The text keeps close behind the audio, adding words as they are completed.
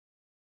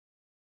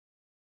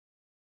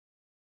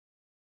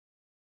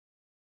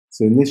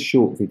So in this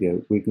short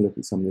video, we can look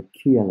at some of the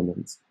key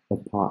elements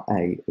of Part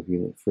A of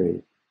Unit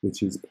 3,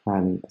 which is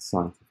planning a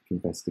scientific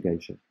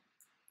investigation.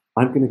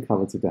 I'm going to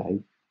cover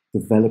today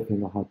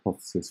developing a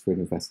hypothesis for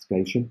an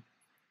investigation.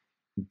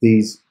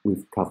 These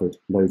we've covered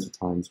loads of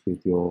times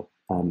with your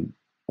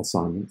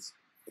assignments.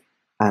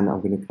 And I'm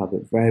going to cover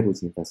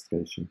variables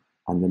investigation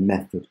and the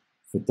method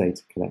for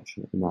data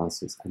collection and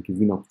analysis, and give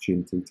you an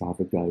opportunity to have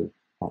a go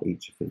at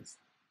each of these.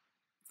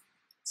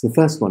 So the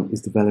first one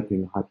is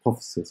developing a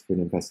hypothesis for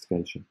an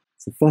investigation.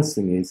 So the first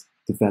thing is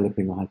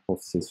developing a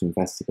hypothesis for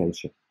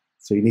investigation.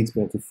 So you need to be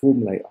able to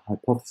formulate a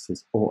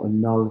hypothesis or a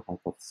null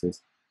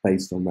hypothesis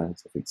based on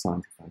relatively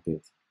scientific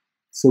ideas.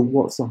 So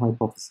what's a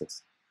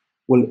hypothesis?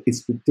 Well,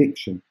 it's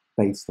prediction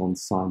based on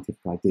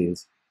scientific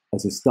ideas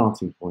as a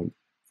starting point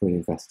for an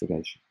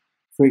investigation.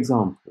 For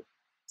example,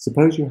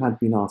 suppose you had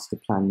been asked to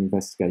plan an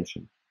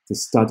investigation to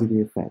study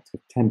the effect of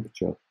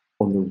temperature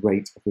on the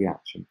rate of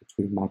reaction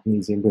between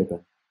magnesium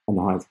ribbon and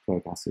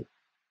hydrochloric acid.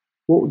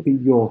 What would be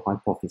your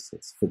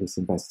hypothesis for this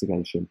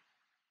investigation?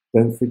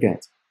 Don't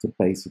forget to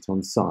base it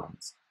on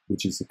science,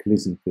 which is the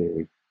collision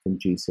theory from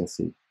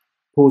GCSE.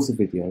 Pause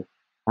the video,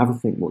 have a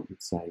think what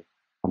you'd say,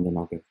 and then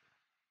I'll go.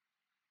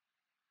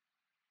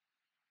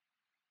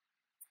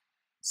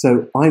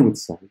 So I would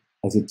say,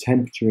 as the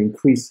temperature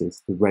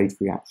increases, the rate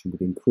of reaction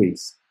would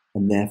increase,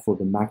 and therefore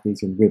the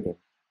magnesium ribbon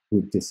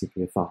would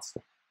disappear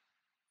faster.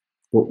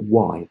 But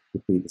why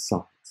would be the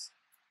science?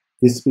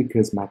 This is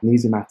because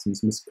magnesium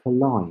atoms must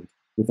collide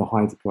with the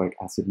hydrochloric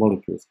acid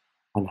molecules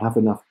and have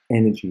enough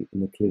energy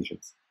in the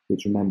collisions,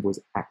 which remember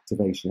was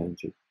activation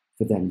energy,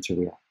 for them to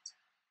react.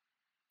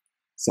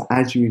 So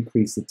as you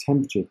increase the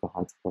temperature of the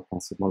hydrochloric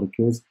acid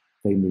molecules,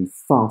 they move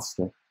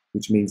faster,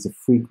 which means the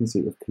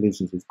frequency of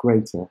collisions is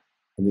greater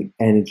and the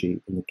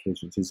energy in the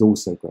collisions is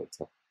also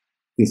greater.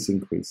 This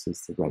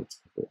increases the rate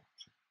of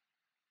reaction.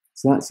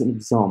 So that's an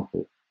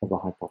example of a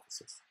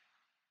hypothesis.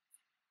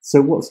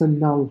 So what's a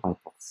null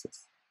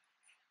hypothesis?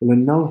 Well, a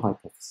null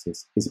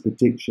hypothesis is a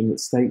prediction that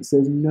states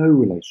there's no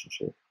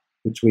relationship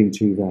between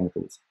two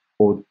variables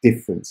or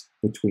difference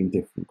between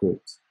different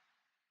groups.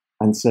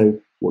 And so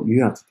what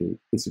you have to do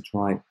is to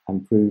try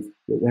and prove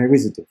that there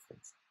is a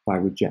difference by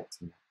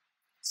rejecting that.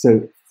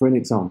 So for an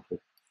example,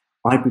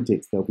 I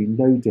predict there'll be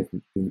no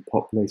difference between the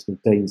population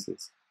of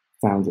daisies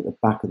found at the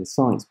back of the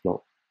science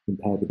block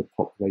compared with the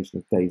population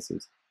of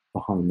daisies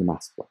behind the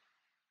maths block.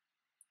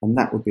 And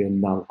that would be a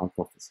null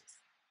hypothesis.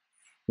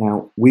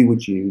 Now, we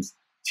would use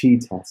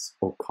t-tests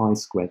or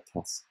chi-squared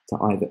tests to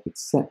either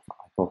accept the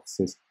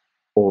hypothesis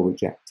or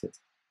reject it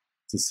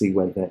to see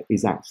whether there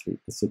is actually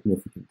a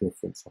significant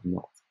difference or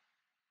not.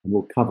 And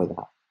we'll cover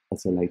that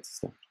at a later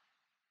stage.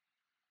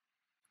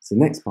 So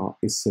the next part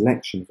is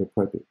selection of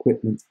appropriate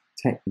equipment,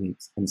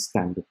 techniques, and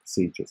standard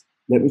procedures.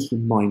 Let me just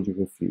remind you of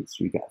a few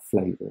so you get a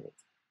flavour of it.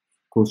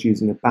 Of course,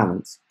 using a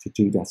balance to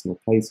 2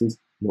 decimal places,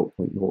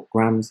 0.0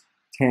 grams,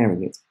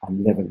 tearing it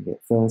and levelling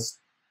it first,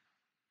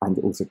 and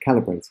also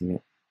calibrating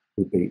it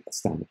would be a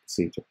standard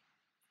procedure.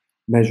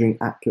 Measuring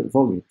accurate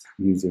volumes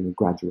using a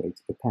graduated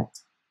pipette.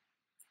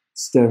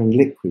 Stirring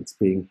liquids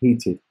being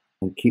heated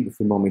and keep the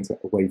thermometer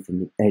away from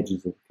the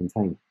edges of the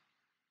container.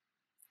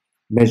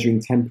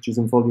 Measuring temperatures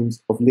and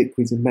volumes of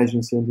liquids in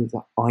measuring cylinders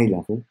at eye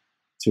level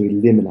to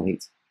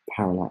eliminate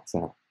parallax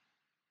error.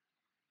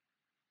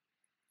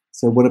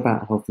 So what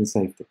about health and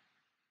safety?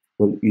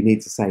 Well, you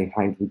need to say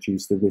how to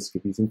reduce the risk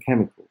of using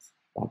chemicals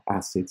like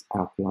acids,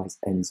 alkalis,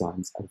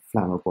 enzymes, and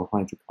flammable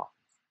hydrocarbons.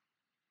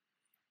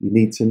 You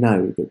need to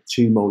know that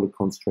 2 molar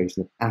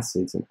concentration of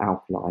acids and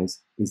alkalis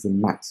is the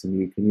maximum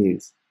you can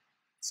use.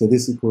 So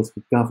this, of course,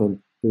 will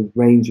govern the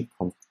range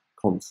of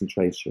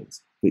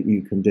concentrations that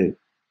you can do.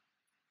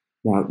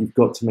 Now, you've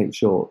got to make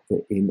sure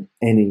that in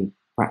any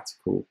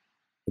practical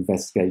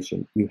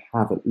investigation, you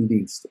have at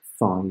least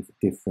 5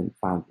 different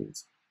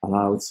values, and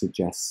I would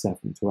suggest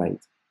 7 to 8,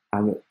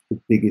 and at the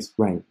biggest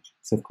range.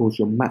 So, of course,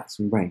 your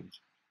maximum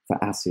range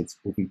for acids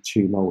will be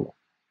 2 molar.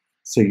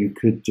 So you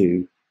could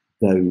do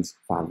those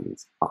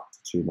values up to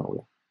 2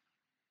 molar.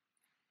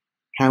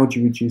 How do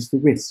you reduce the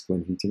risk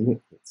when heating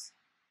liquids?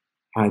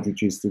 How do you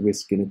reduce the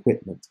risk in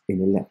equipment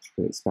in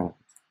electrical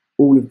experiments?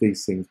 All of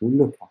these things we'll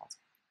look at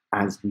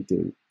as we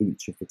do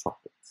each of the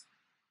topics.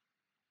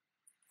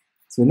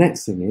 So the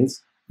next thing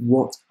is,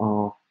 what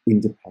are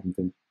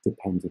independent,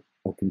 dependent,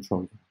 or control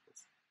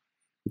variables?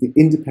 The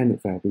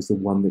independent variable is the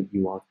one that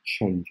you are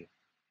changing.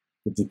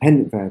 The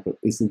dependent variable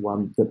is the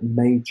one that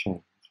may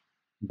change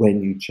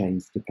when you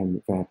change the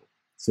dependent variable.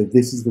 So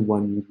this is the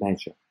one you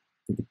measure.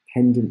 The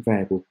dependent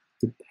variable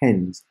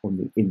depends on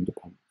the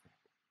independent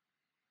variable.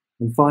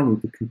 And finally,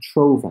 the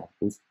control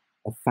variables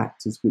are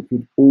factors which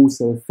would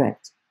also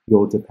affect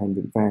your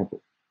dependent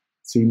variable.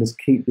 So you must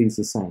keep these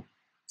the same.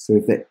 So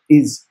if there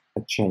is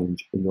a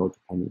change in your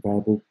dependent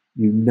variable,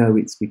 you know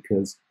it's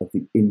because of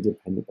the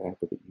independent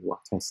variable that you are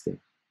testing,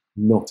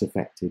 not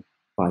affected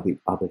by the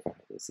other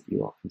variables that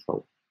you are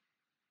controlling.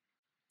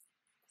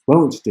 What I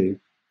want to do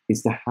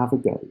is to have a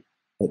go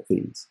at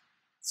these.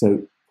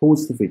 So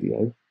pause the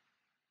video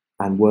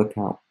and work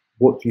out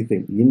what you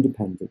think the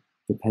independent,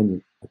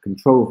 dependent, and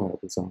control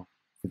variables are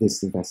for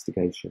this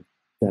investigation,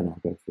 then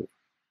I'll go through.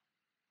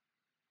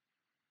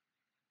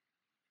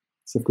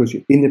 So of course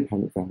your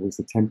independent variable is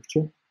the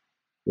temperature,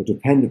 your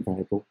dependent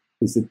variable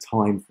is the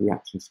time for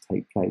reactions to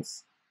take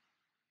place,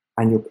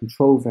 and your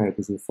control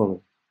variables are the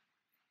following.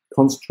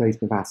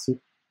 Concentration of acid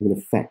will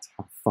affect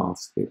how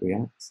fast it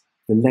reacts,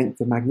 the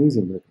length of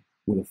magnesium ribbon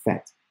will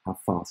affect how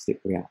fast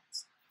it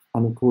reacts,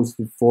 and of course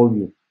the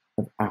volume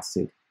of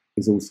acid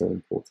is also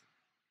important.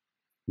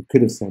 You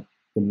could have said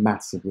the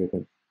mass of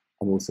ribbon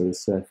and also the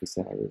surface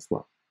area as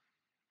well.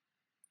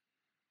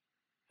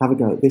 Have a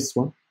go at this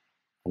one,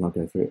 and I'll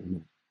go through it in a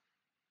minute.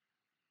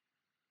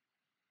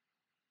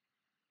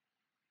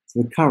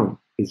 So the current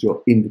is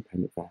your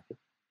independent variable.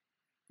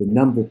 The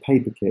number of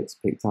paper clips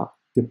picked up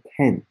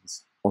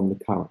depends on the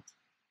current.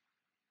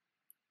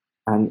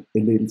 And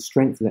the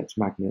strength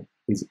electromagnet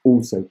is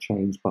also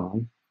changed by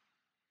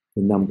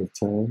the number of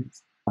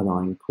turns, an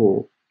iron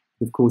core.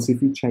 Of course,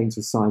 if you change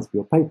the size of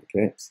your paper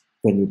clips,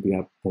 then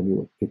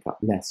you'll pick up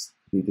less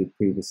than you did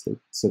previously.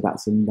 So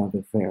that's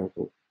another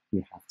variable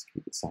you have to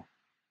keep the same.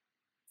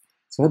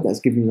 So I hope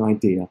that's given you an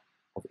idea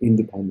of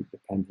independent,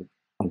 dependent,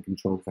 and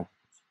control variables.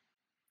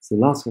 So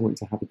the last one I want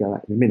to have a go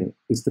at in a minute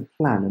is to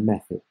plan a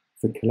method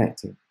for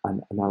collecting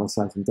and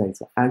analysing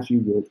data as you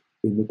would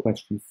in the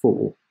question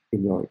 4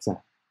 in your exam.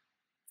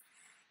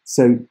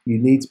 So you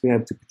need to be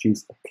able to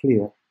produce a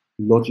clear,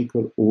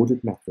 logical,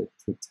 ordered method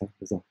to obtain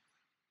results.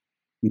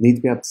 You need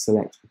to be able to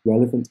select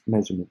relevant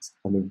measurements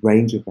and a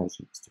range of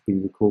measurements to be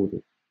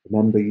recorded.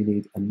 Remember, you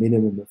need a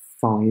minimum of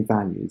 5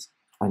 values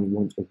and you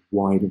want as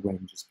wide a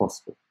range as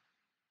possible.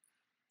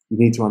 You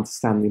need to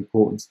understand the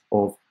importance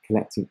of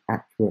collecting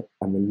accurate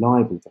and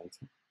reliable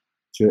data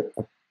to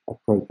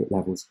appropriate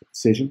levels of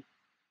precision.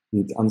 You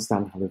need to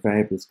understand how the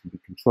variables can be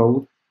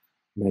controlled,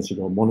 measured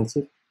or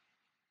monitored,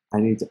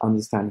 and you need to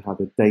understand how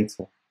the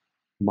data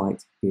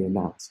might be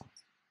analysed.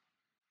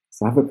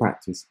 So have a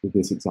practice with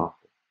this example.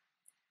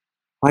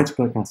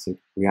 Hydrochloric acid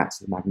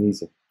reacts with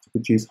magnesium to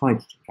produce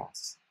hydrogen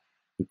gas.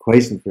 The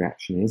equation of the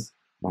reaction is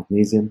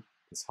magnesium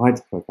plus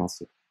hydrochloric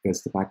acid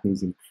goes to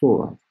magnesium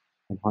chloride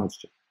and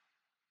hydrogen.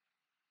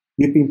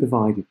 You've been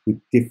provided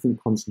with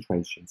different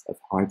concentrations of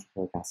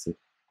hydrochloric acid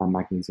and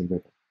magnesium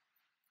ribbon.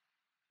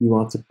 You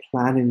are to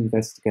plan an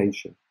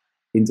investigation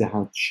into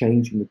how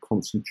changing the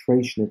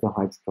concentration of the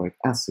hydrochloric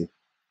acid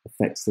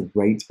affects the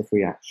rate of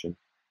reaction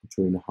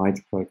between the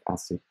hydrochloric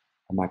acid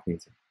and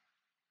magnesium.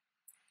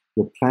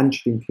 Your plan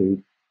should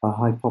include a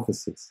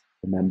hypothesis,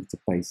 remember to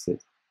base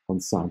it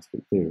on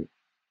scientific theory,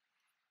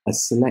 a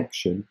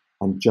selection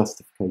and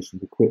justification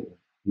of equipment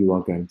you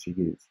are going to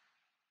use,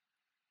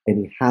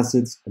 any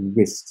hazards and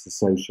risks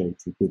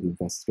associated with the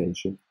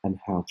investigation and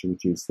how to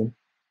reduce them,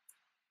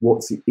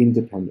 what's the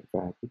independent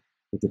variable,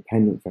 the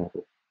dependent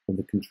variable, and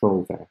the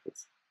control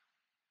variables,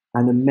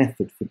 and a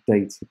method for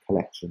data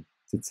collection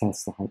to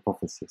test the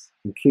hypothesis,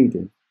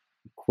 including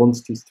the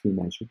quantities to be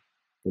measured,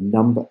 the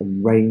number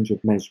and range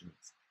of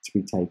measurements to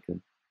be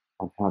taken,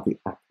 and how the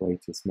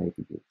apparatus may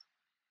be used.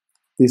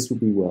 This will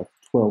be worth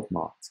 12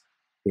 marks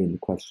in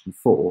question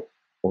 4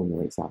 on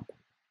your exam paper.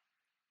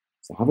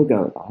 So have a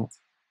go at that,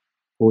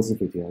 pause the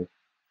video,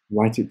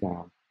 write it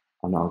down,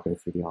 and I'll go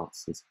through the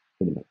answers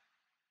in a minute.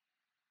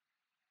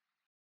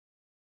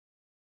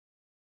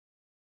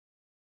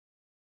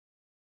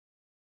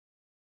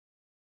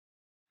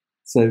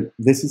 So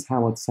this is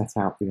how I'd set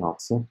out the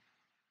answer.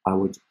 I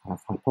would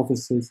have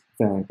hypothesis,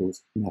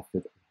 variables,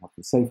 method, and health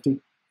and safety.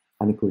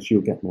 And of course,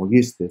 you'll get more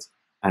used to this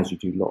as you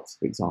do lots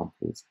of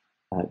examples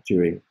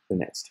during the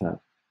next term.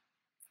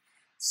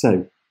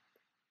 So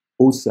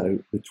also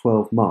the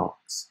 12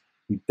 marks,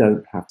 you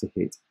don't have to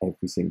hit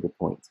every single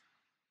point.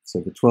 So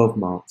the 12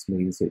 marks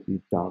means that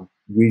you've done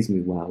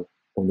reasonably well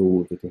on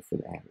all the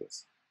different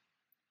areas.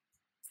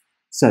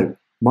 So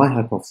my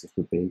hypothesis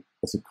would be,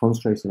 as the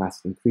concentration of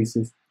acid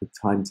increases, the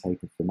time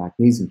taken for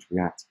magnesium to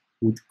react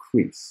will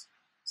decrease,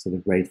 so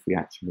the rate of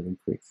reaction will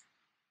increase.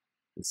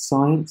 In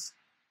science,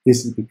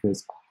 this is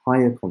because a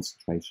higher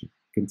concentration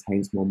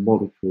contains more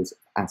molecules of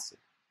acid.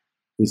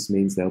 This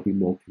means there will be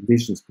more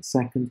collisions per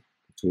second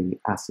between the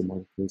acid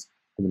molecules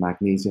and the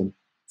magnesium,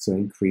 so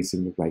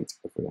increasing the rate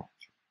of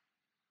reaction.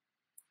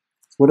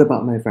 So what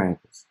about my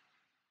variables?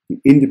 The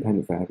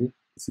independent variable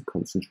is the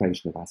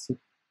concentration of acid.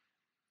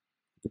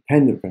 The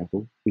dependent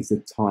variable is the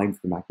time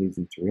for the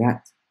magnesium to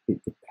react.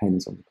 It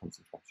depends on the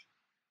concentration.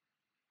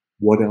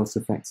 What else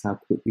affects how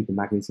quickly the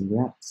magnesium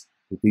reacts?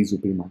 Well, these will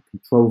be my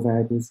control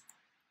variables,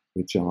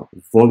 which are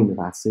the volume of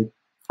acid,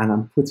 and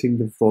I'm putting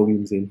the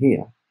volumes in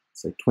here,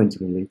 so 20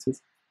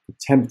 milliliters. The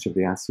temperature of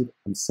the acid,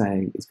 I'm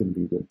saying is going to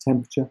be room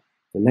temperature.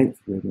 The length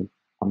of the ribbon,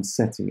 I'm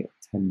setting it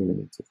at 10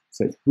 millimeters.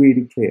 So it's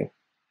really clear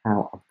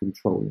how I'm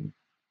controlling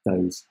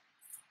those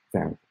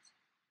variables.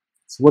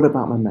 So what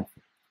about my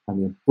method? I'm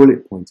going to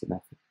bullet pointer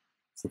method.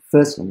 So the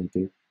first one I'm going to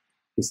do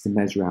is to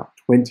measure out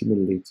 20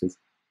 milliliters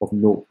of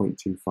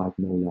 0.25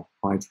 molar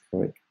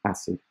hydrochloric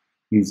acid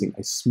using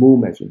a small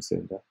measuring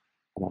cylinder,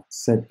 and I've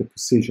set the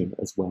precision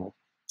as well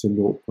to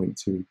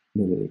 0.2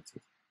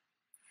 milliliters.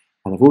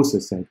 And I've also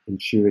said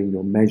ensuring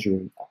you're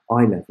measuring at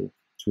eye level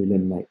to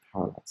eliminate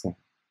parallax error.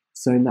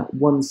 So in that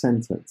one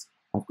sentence,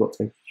 I've got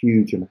a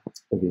huge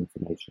amount of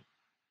information.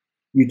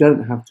 You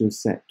don't have to have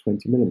set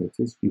 20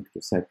 millimeters. You could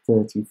have said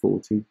 30,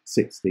 40,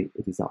 60.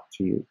 It is up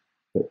to you,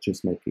 but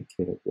just make it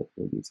clear what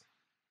you're using.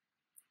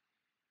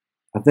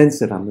 I've then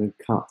said I'm going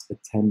to cut a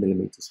 10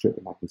 millimeter strip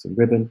of magnesium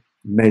ribbon,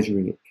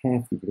 measuring it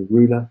carefully with a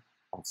ruler.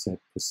 I've said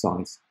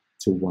precise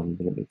to 1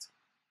 millimeter.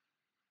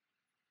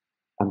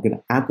 I'm going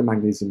to add the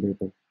magnesium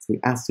ribbon to the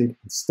acid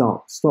and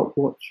start the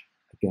stopwatch.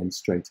 Again,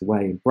 straight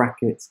away in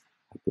brackets,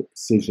 I put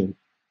precision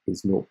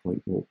is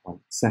 0.01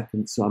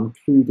 seconds. So I'm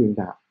including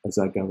that as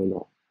I go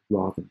along,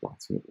 rather than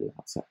writing it all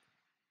out separately.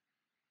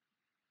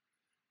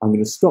 I'm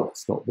going to stop the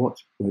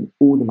stopwatch when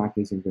all the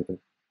magnesium ribbon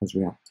has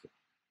reacted.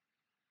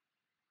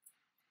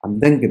 I'm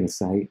then going to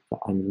say that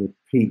I'm going to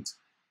repeat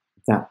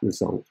that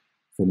result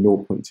for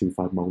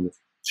 0.25 molars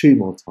 2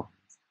 more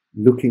times,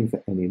 looking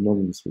for any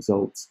anonymous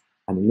results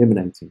and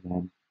eliminating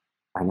them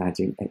and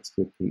adding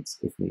extra repeats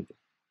if needed.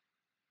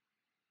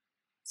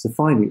 So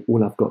finally,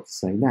 all I've got to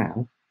say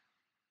now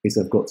is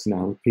I've got to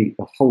now repeat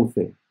the whole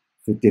thing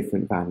for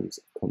different values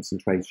of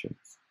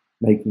concentrations,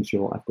 making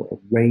sure I've got a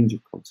range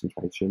of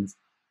concentrations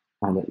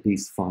and at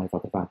least 5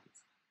 other values.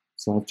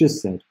 So I've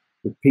just said,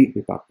 repeat the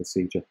above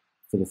procedure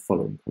for the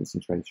following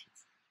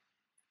concentrations.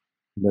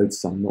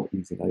 Notice I'm not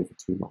using over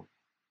 2 moles.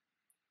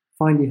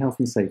 Finally, health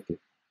and safety.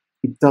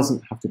 It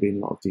doesn't have to be in a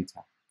lot of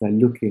detail. They're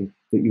looking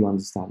that you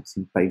understand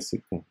some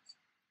basic things.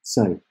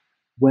 So,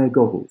 wear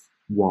goggles.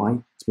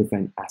 Why? To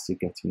prevent acid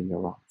getting in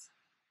your eyes.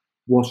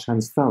 Wash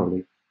hands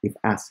thoroughly if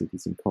acid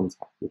is in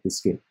contact with the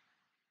skin.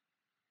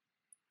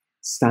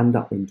 Stand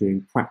up when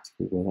doing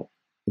practical work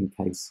in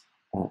case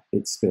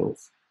it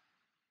spills.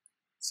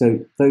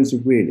 So those are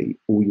really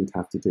all you'd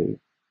have to do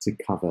to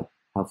cover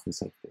health and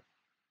safety.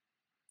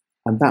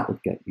 And that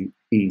would get you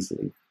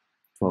easily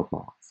 12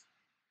 marks.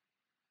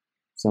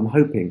 So I'm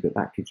hoping that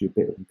that gives you a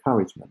bit of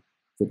encouragement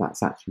that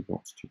that's actually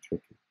not too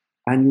tricky.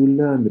 And you'll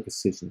learn the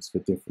precisions for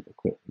different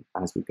equipment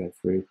as we go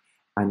through,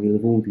 and you'll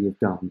have already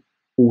done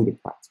all the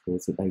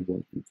practicals that they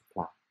want you to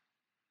plan.